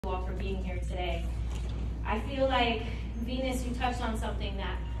for being here today. I feel like, Venus, you touched on something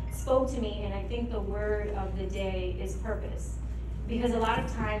that spoke to me, and I think the word of the day is purpose. Because a lot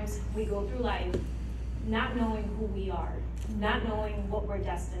of times we go through life not knowing who we are, not knowing what we're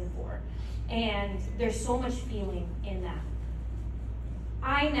destined for. And there's so much feeling in that.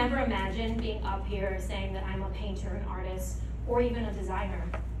 I never imagined being up here saying that I'm a painter, an artist, or even a designer.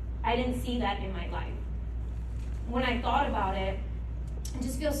 I didn't see that in my life. When I thought about it, it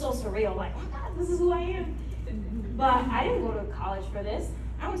just feels so surreal, like, oh God, this is who I am. But I didn't go to college for this.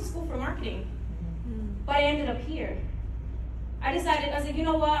 I went to school for marketing. But I ended up here. I decided, I was like, you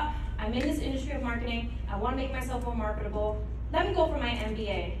know what? I'm in this industry of marketing. I want to make myself more marketable. Let me go for my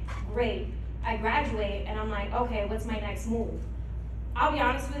MBA. Great. I graduate, and I'm like, okay, what's my next move? I'll be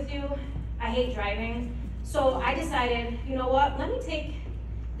honest with you, I hate driving. So I decided, you know what? Let me take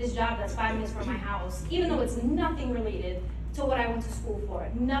this job that's 5 minutes from my house, even though it's nothing related to what I went to school for.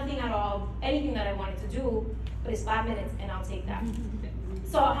 Nothing at all, anything that I wanted to do, but it's 5 minutes, and I'll take that.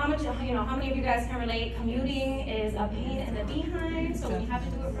 So how many of you guys can relate? Commuting is a pain in the behind, so when you have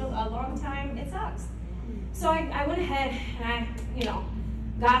to do it for a long time, it sucks. So I went ahead and I,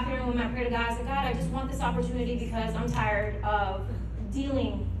 got through with my prayer to God. I said, God, I just want this opportunity because I'm tired of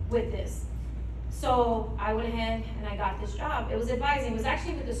dealing with this. So I went ahead and I got this job. It was advising. It was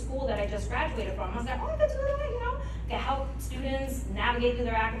actually with the school that I just graduated from. I was like, oh, I get to do that, I can help students navigate through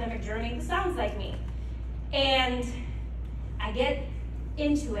their academic journey. This sounds like me. And I get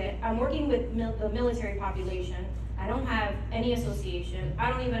into it. I'm working with the military population. I don't have any association. I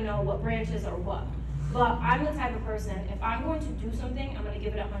don't even know what branches or what. But I'm the type of person, if I'm going to do something, I'm going to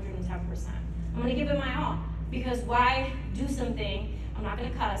give it 110%. I'm going to give it my all. Because why do something, I'm not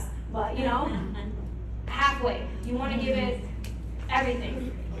going to cuss, but halfway. You want to give it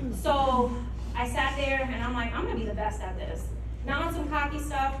everything. So I sat there and I'm like, I'm going to be the best at this. Not on some cocky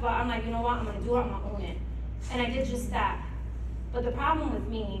stuff, but I'm like, you know what, I'm going to do it, I'm going to own it. And I did just that. But the problem with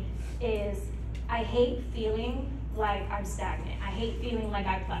me is I hate feeling like I'm stagnant. I hate feeling like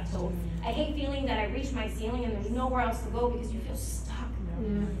I plateaued. I hate feeling that I reached my ceiling and there's nowhere else to go because you feel stuck.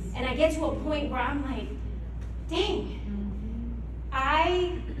 And I get to a point where I'm like, dang,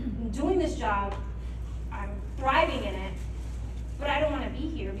 I'm doing this job, I'm thriving in it, but I don't want to be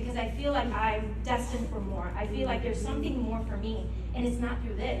here because I feel like I'm destined for more. I feel like there's something more for me, and it's not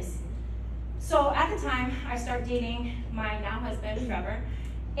through this. So at the time, I start dating my now husband, Trevor,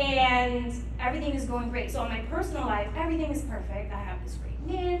 and everything is going great. So in my personal life, everything is perfect. I have this great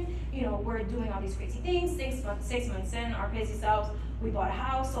man, we're doing all these crazy things. 6 months in, our crazy selves, we bought a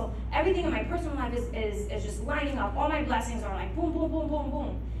house. So everything in my personal life is just lining up. All my blessings are like boom, boom, boom, boom,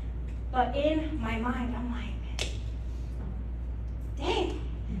 boom. But in my mind, I'm like, dang,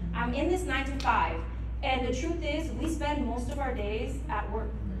 I'm in this 9 to 5. And the truth is, we spend most of our days at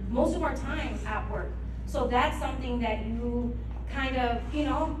work, most of our time at work. So that's something that you kind of,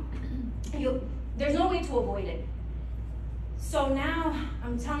 there's no way to avoid it. So now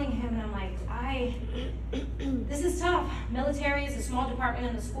I'm telling him, and I'm like, this is tough. Military is a small department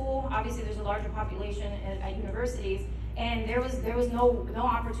in the school. Obviously, there's a larger population at universities, and there was no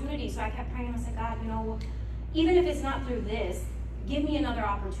opportunity. So I kept praying. I said, God, even if it's not through this, give me another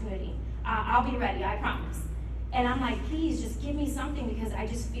opportunity. I'll be ready, I promise. And I'm like, please, just give me something because I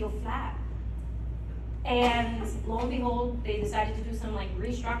just feel flat. And lo and behold, they decided to do some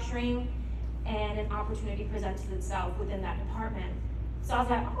restructuring, and an opportunity presented itself within that department. So I was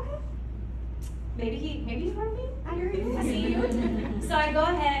like, okay, maybe he heard me. I heard you. I see you. So I go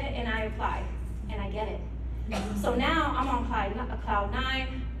ahead and I apply, and I get it. So now I'm on cloud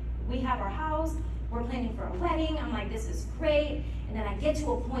 9. We have our house. We're planning for a wedding. I'm like, this is great. And then I get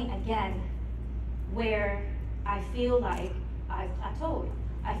to a point again where I feel like I've plateaued.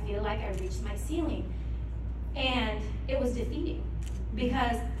 I feel like I reached my ceiling. And it was defeating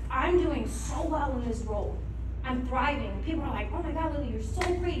because I'm doing so well in this role. I'm thriving. People are like, oh my God, Lily, you're so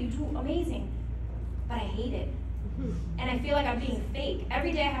great. You do amazing. But I hate it. And I feel like I'm being fake.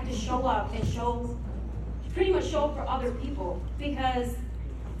 Every day I have to show up and pretty much show up for other people because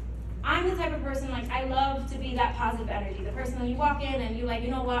I'm the type of person, I love to be that positive energy. The person that you walk in and you're like,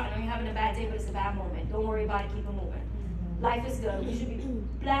 you know what, I know you're having a bad day, but it's a bad moment. Don't worry about it, keep it moving. Life is good. We should be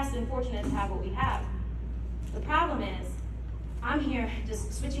blessed and fortunate to have what we have. The problem is, I'm here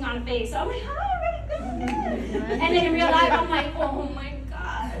just switching on a face. So I'm like, hi, everybody, good. And then in real life, I'm like, oh my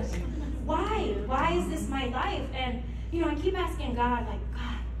gosh, why? Why is this my life? And, I keep asking God,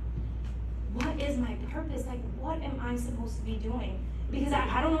 God, what is my purpose? What am I supposed to be doing? Because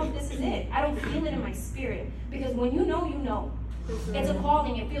I don't know if this is it. I don't feel it in my spirit. Because when you know, you know. It's a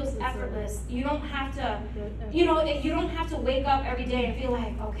calling. It feels effortless. You don't have to, you don't have to wake up every day and feel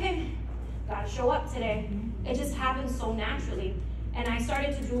like, okay, gotta show up today. It just happens so naturally. And I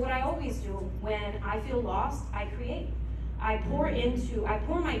started to do what I always do. When I feel lost, I create. I pour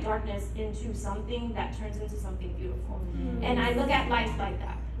my darkness into something that turns into something beautiful. And I look at life like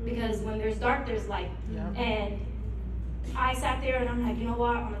that, because when there's dark, there's light. And I sat there and I'm like, you know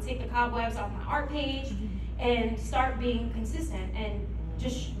what? I'm gonna take the cobwebs off my art page and start being consistent and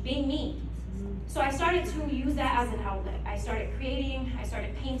just being me. So I started to use that as an outlet. I started creating, I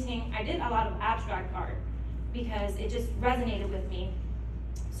started painting. I did a lot of abstract art because it just resonated with me.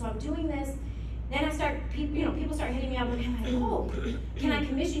 So I'm doing this. Then people start hitting me up and I'm like, oh, can I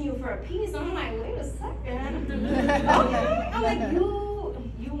commission you for a piece? And I'm like, wait a second. Okay. I'm like,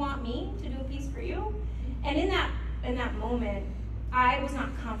 you want me to do a piece for you? And in that moment, I was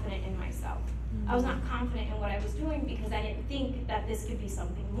not confident in myself. I was not confident in what I was doing because I didn't think that this could be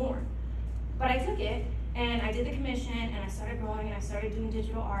something more. But I took it and I did the commission and I started growing and I started doing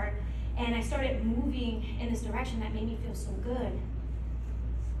digital art and I started moving in this direction that made me feel so good.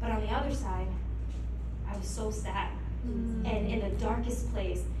 But on the other side, I was so sad and in the darkest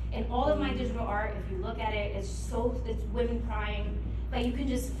place. And all of my digital art, if you look at it, it's women crying. Like you can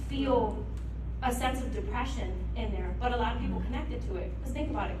just feel a sense of depression in there. But a lot of people connected to it. Because think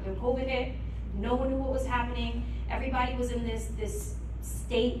about it, when COVID hit, no one knew what was happening. Everybody was in this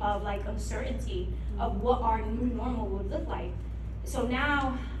state of like uncertainty of what our new normal would look like. So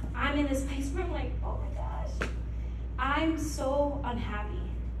now I'm in this place where I'm like, oh my gosh, I'm so unhappy.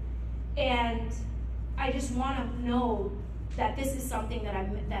 And I just want to know that this is something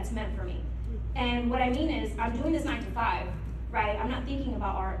that's meant for me. And what I mean is, I'm doing this 9 to 5, right? I'm not thinking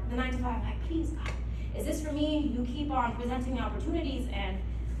about art. The 9 to 5, I'm like, please, God, is this for me? You keep on presenting me opportunities, and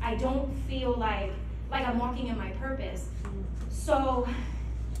I don't feel like I'm walking in my purpose. So,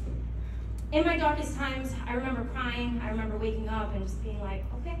 in my darkest times, I remember crying. I remember waking up and just being like,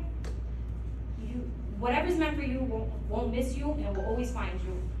 okay, whatever's meant for you won't miss you and will always find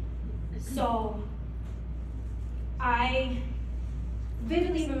you. So, I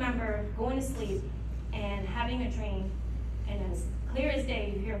vividly remember going to sleep and having a dream, and as clear as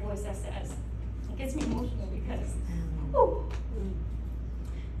day, you hear a voice that says, it gets me emotional because,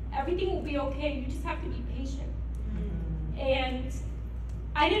 everything will be okay, you just have to be patient. And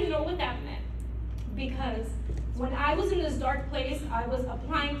I didn't know what that meant, because when I was in this dark place, I was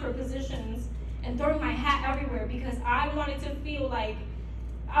applying for positions and throwing my hat everywhere because I wanted to feel like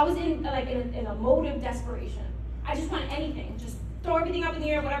I was in a mode of desperation. I just want anything, just throw everything up in the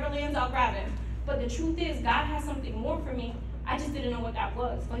air, whatever lands, I'll grab it. But the truth is, God has something more for me. I just didn't know what that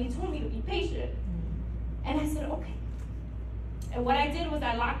was. But he told me to be patient. And I said, okay. And what I did was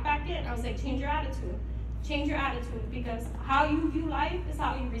I locked back in. I was like, change your attitude. Change your attitude, because how you view life is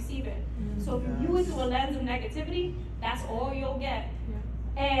how you receive it. So if you view it through a lens of negativity, that's all you'll get.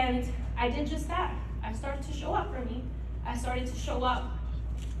 And I did just that. I started to show up for me. I started to show up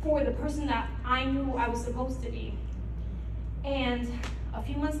for the person that I knew I was supposed to be. And a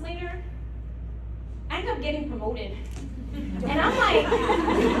few months later, I ended up getting promoted. And I'm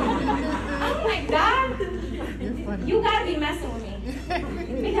like, God, you gotta be messing with me.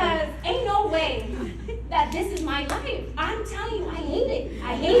 Because ain't no way that this is my life. I'm telling you, I hate it.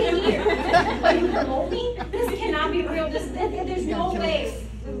 I hate it here. But you promote me? This cannot be real. There's no way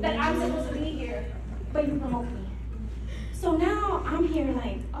that I'm supposed to be here, but you promote me. So now I'm here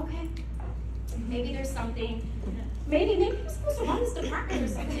like, okay, maybe there's something. Maybe I'm supposed to run this department or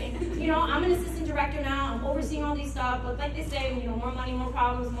something. You know, I'm an assistant director now. I'm overseeing all these stuff. But like they say, you know, more money, more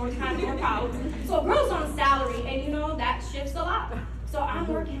problems, more time, more problems. So a girl's on salary, and you know, that shifts a lot. So I'm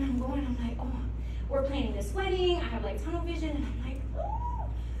working, I'm going, I'm like, oh, we're planning this wedding. I have like tunnel vision, and I'm like, oh,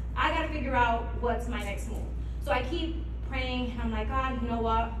 I gotta figure out what's my next move. So I keep praying, and I'm like, God, you know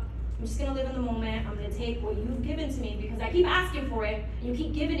what? I'm just gonna live in the moment. I'm gonna take what you've given to me, because I keep asking for it, and you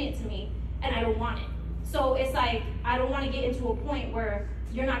keep giving it to me, and I don't want it. So it's like, I don't want to get into a point where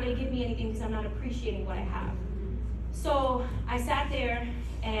you're not going to give me anything because I'm not appreciating what I have. So I sat there,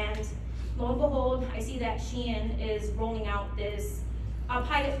 and lo and behold, I see that Shein is rolling out this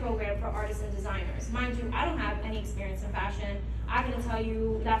pilot program for artists and designers. Mind you, I don't have any experience in fashion. I can tell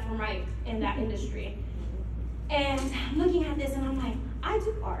you that from right in that industry. And I'm looking at this, and I'm like, I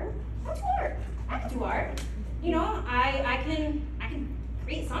do art. I do art. I can do art. You know, I can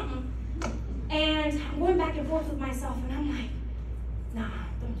create something. And I'm going back and forth with myself, and I'm like, nah,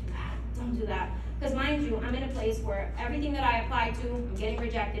 don't do that, don't do that. Because mind you, I'm in a place where everything that I apply to, I'm getting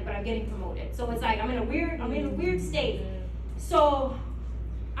rejected, but I'm getting promoted. So it's like, I'm in a weird state. So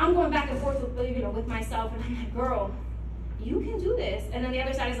I'm going back and forth with myself, and I'm like, girl, you can do this. And then the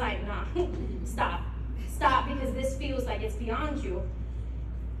other side is like, nah, stop, because this feels like it's beyond you.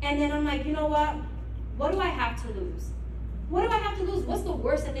 And then I'm like, you know what? What do I have to lose? What do I have to lose? What's the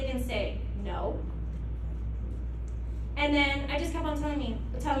worst that they can say? No. And then I just kept on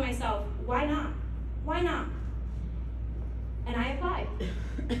telling myself, why not? Why not? And I applied.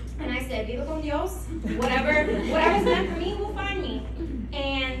 And I said, viva con Dios. Whatever's meant for me will find me.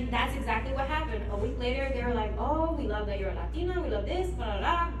 And that's exactly what happened. A week later, they were like, oh, we love that you're a Latina. We love this, blah, blah,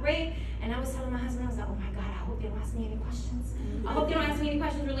 blah, great. And I was telling my husband, I was like, oh my God, I hope they don't ask me any questions. I hope they don't ask me any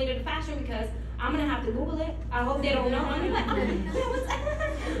questions related to fashion because I'm going to have to Google it. I hope they don't know. I'm like, yeah, what's that?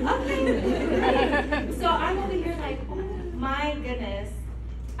 Okay. So I'm over here like, oh my goodness.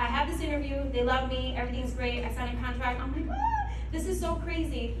 I have this interview. They love me. Everything's great. I signed a contract. I'm like, this is so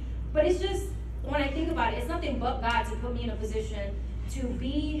crazy. But it's just, when I think about it, it's nothing but God to put me in a position to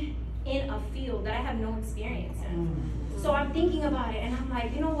be in a field that I have no experience in. So I'm thinking about it, and I'm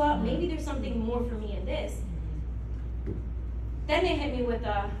like, you know what? Maybe there's something more for me in this. Then they hit me with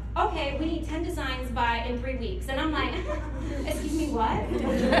okay, we need 10 designs in 3 weeks. And I'm like, excuse me, what? I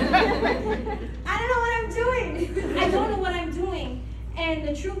don't know what I'm doing. I don't know what I'm doing. And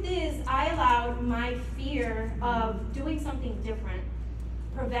the truth is, I allowed my fear of doing something different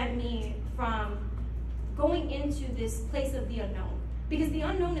prevent me from going into this place of the unknown. Because the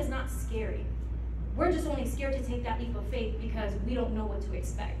unknown is not scary. We're just only scared to take that leap of faith because we don't know what to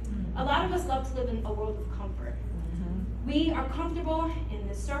expect. A lot of us love to live in a world of comfort. We are comfortable in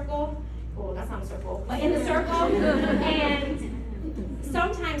this circle. Oh, that's not a circle, but in the circle. And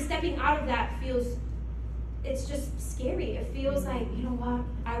sometimes stepping out of that it's just scary. It feels like, you know what?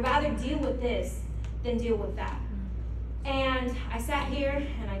 I'd rather deal with this than deal with that. And I sat here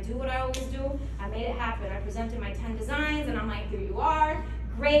and I do what I always do. I made it happen. I presented my 10 designs and I'm like, here you are.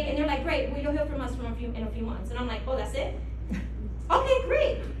 Great. And they're like, great, well, you'll hear from us in a few months. And I'm like, oh, that's it? Okay,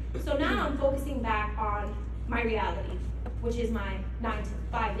 great. So now I'm focusing back on my reality, which is my 9 to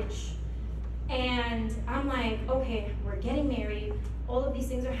 5-ish. And I'm like, okay, we're getting married. All of these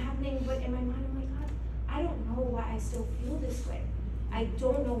things are happening. But in my mind, I'm like, God, I don't know why I still feel this way. I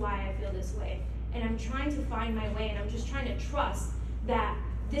don't know why I feel this way. And I'm trying to find my way, and I'm just trying to trust that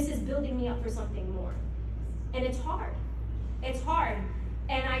this is building me up for something more. And it's hard. It's hard.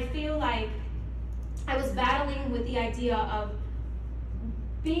 And I feel like I was battling with the idea of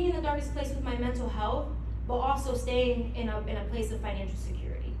being in the darkest place with my mental health, but also staying in a place of financial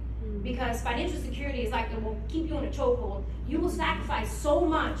security. Because financial security is like, it will keep you in a chokehold. You will sacrifice so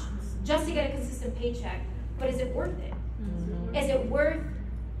much just to get a consistent paycheck, but is it worth it? Is it worth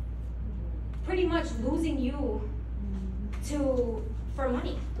pretty much losing you for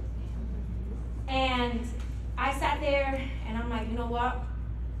money? And I sat there and I'm like, you know what?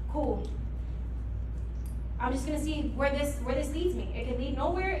 Cool. I'm just gonna see where this leads me. It could lead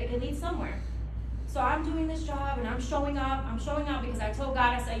nowhere, it could lead somewhere. So I'm doing this job and I'm showing up because I told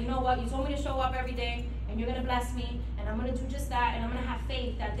God, I said, you know what, you told me to show up every day and you're gonna bless me and I'm gonna do just that and I'm gonna have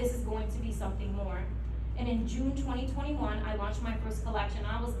faith that this is going to be something more. And in June 2021, I launched my first collection.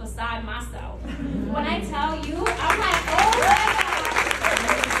 I was beside myself. When I tell you, I'm like, oh my God.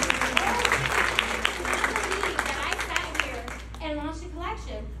 That I sat here and launched a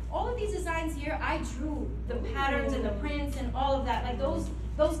collection. All of these designs here, I drew the patterns and the prints and all of that. Like those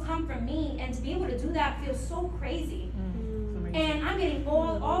come from me, and to be able to do that feels so crazy. And I'm getting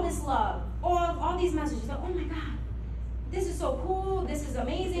all this love, all these messages. Like, oh my God, this is so cool, this is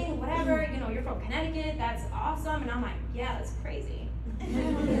amazing, whatever, you know, you're from Connecticut, that's awesome. And I'm like, yeah, that's crazy.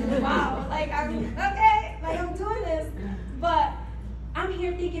 Wow, like I'm doing this. But I'm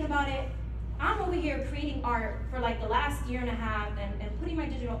here thinking about it. I'm over here creating art for like the last year and a half and putting my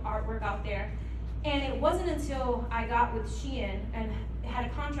digital artwork out there. And it wasn't until I got with Shein and had a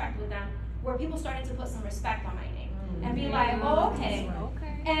contract with them where people started to put some respect on my name and be like, oh, okay.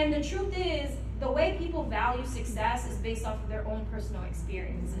 And the truth is, the way people value success is based off of their own personal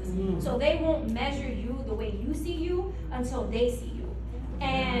experiences. So they won't measure you the way you see you until they see you.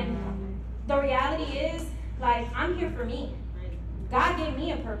 And the reality is, like, I'm here for me. God gave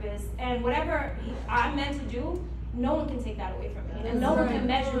me a purpose, and whatever I'm meant to do, no one can take that away from me. And no one can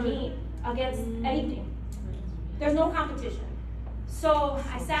measure me against anything. There's no competition. So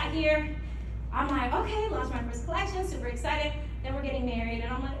I sat here, I'm like, okay, launched my first collection, super excited. Then we're getting married,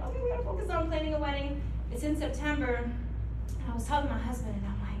 and I'm like, okay, we gotta focus on planning a wedding. It's in September, and I was telling my husband, and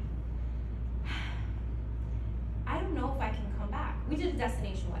I'm like, I don't know if I can come back. We did a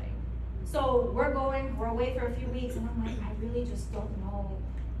destination wedding. So we're away for a few weeks, and I'm like, I really just don't know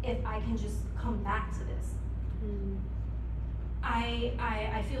if I can just come back to this.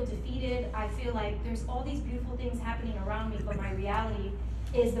 I feel defeated. I feel like there's all these beautiful things happening around me, but my reality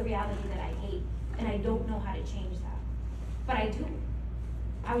is the reality that I hate, and I don't know how to change that. But I do.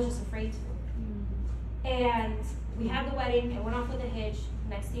 I was just afraid to. And we had the wedding. It went off with a hitch.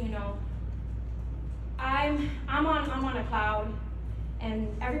 Next thing you know, I'm on a cloud, and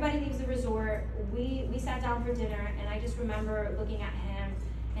everybody leaves the resort. We sat down for dinner, and I just remember looking at him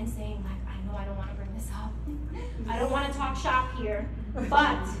and saying, like, I know I don't want to bring this up. I don't want to talk shop here, but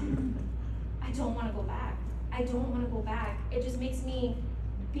I don't want to go back. I don't want to go back. It just makes me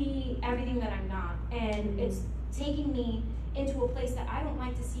be everything that I'm not, and it's taking me into a place that I don't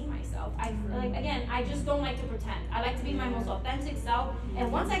like to see myself. I just don't like to pretend. I like to be my most authentic self, and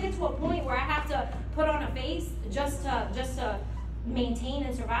once I get to a point where I have to put on a face just to maintain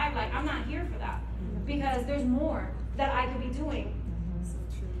and survive, like, I'm not here for that, because there's more that I could be doing.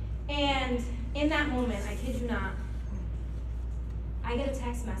 And in that moment, I kid you not, I get a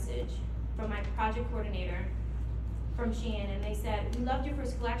text message from my project coordinator from Shein, and they said, we loved your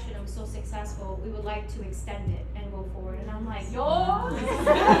first collection, it was so successful, we would like to extend it and go forward. And I'm like, yo, I'm in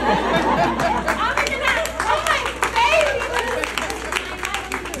that, I'm like, baby,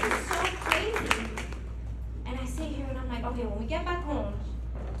 it's so crazy. And I sit here and I'm like, okay, when we get back home,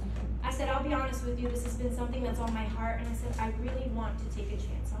 I said, I'll be honest with you, this has been something that's on my heart, and I said, I really want to take a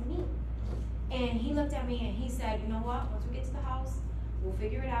chance on me. And he looked at me and he said, you know what, once we get to the house, we'll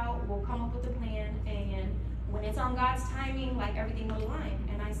figure it out, we'll come up with a plan, and when it's on God's timing, like, everything will align.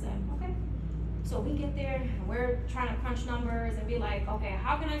 And I said, okay. So we get there, and we're trying to crunch numbers and be like, okay,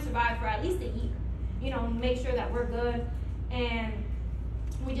 how can I survive for at least a year? You know, make sure that we're good. And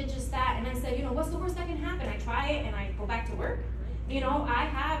we did just that. And I said, you know, what's the worst that can happen? I try it and I go back to work. You know, I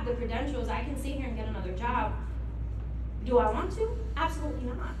have the credentials. I can sit here and get another job. Do I want to? Absolutely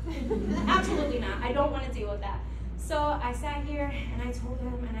not. Absolutely not. I don't want to deal with that. So I sat here and I told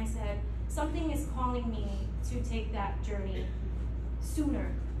him, and I said, something is calling me to take that journey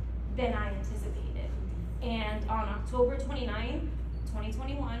sooner than I anticipated. And on October 29,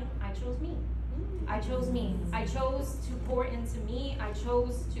 2021, I chose me. I chose me. I chose to pour into me. I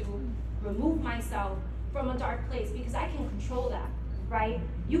chose to remove myself from a dark place, because I can control that, right?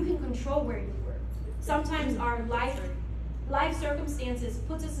 You can control where you work. Sometimes our life circumstances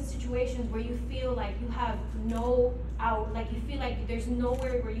puts us in situations where you feel like you have no out, like you feel like there's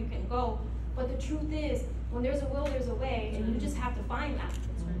nowhere where you can go. But the truth is, when there's a will, there's a way, and you just have to find that.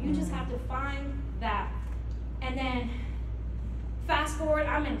 You just have to find that. And then fast forward,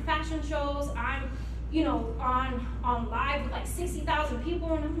 I'm in fashion shows, I'm, you know, on live with like 60,000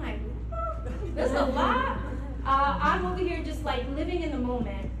 people, and I'm like, there's a lot. I'm over here just like living in the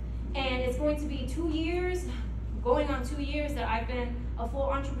moment, and it's going to be 2 years, going on 2 years that I've been a full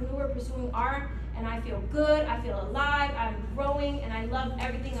entrepreneur pursuing art, and I feel good, I feel alive, I'm growing, and I love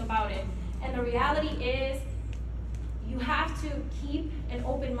everything about it. And the reality is, you have to keep an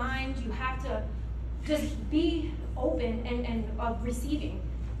open mind, you have to just be open and receiving.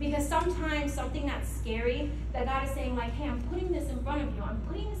 Because sometimes something that's scary, that God is saying like, hey, I'm putting this in front of you, I'm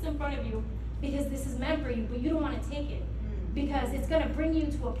putting this in front of you because this is meant for you, but you don't want to take it. Because it's gonna bring you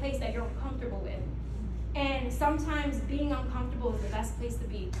to a place that you're uncomfortable with. And sometimes being uncomfortable is the best place to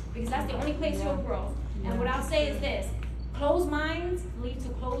be, because that's the only place you'll grow. And what I'll say is this, closed minds lead to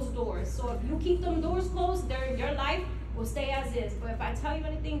closed doors. So if you keep them doors closed, your life will stay as is. But if I tell you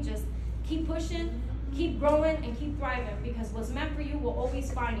anything, just keep pushing, keep growing, and keep thriving, because what's meant for you will always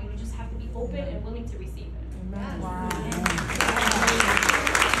find you. You just have to be open and willing to receive it. Amen. Wow.